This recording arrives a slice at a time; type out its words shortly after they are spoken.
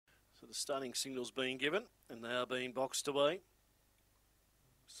the starting signals being given, and they are being boxed away.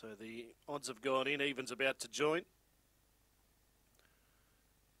 So the odds have gone in, evens about to join.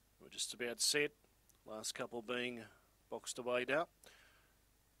 We're just about set. Last couple being boxed away now.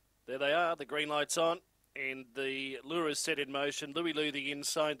 There they are, the green light's on, and the lure is set in motion. Louis Lou the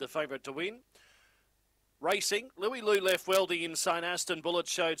inside, the favourite to win. Racing, Louis Lou left well the inside. Aston Bullet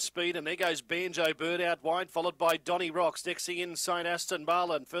showed speed, and there goes Banjo Bird out wide, followed by Donny Rocks. Next the inside, Aston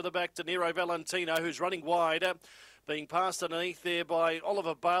Marlin. Further back to Nero Valentino, who's running wide. Being passed underneath there by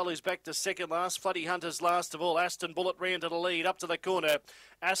Oliver Bale, who's back to second last. Floody Hunter's last of all. Aston Bullet ran to the lead, up to the corner.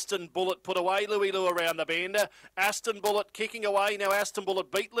 Aston Bullet put away Louis Lou around the bend. Aston Bullet kicking away. Now Aston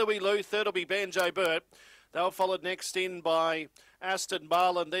Bullet beat Louis Lou. Third will be Banjo Bird. They were followed next in by Aston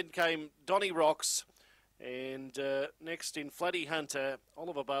Marlin. Then came Donny Rocks. And next in Floody Hunter.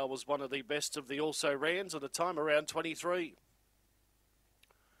 Oliver Bale was one of the best of the also-rans at a time around 23.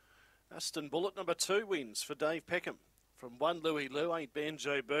 Aston Bullet number 2 wins for Dave Peckham. From 1 Louis Lou, 8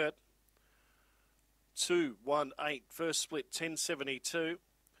 Banjo Burt. 2, 1, 8. First split 10.72.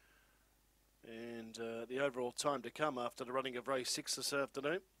 And the overall time to come after the running of race 6 this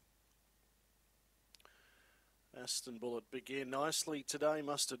afternoon. Aston Bullet began nicely today,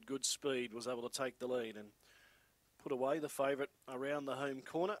 mustered good speed, was able to take the lead and put away the favourite around the home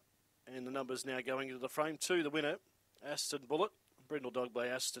corner. And the numbers now going into the frame. 2, the winner, Aston Bullet. Brindle dog by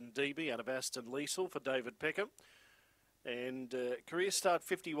Aston Deeby out of Aston Liesel for David Peckham. And career start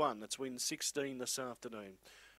 51. That's win 16 this afternoon.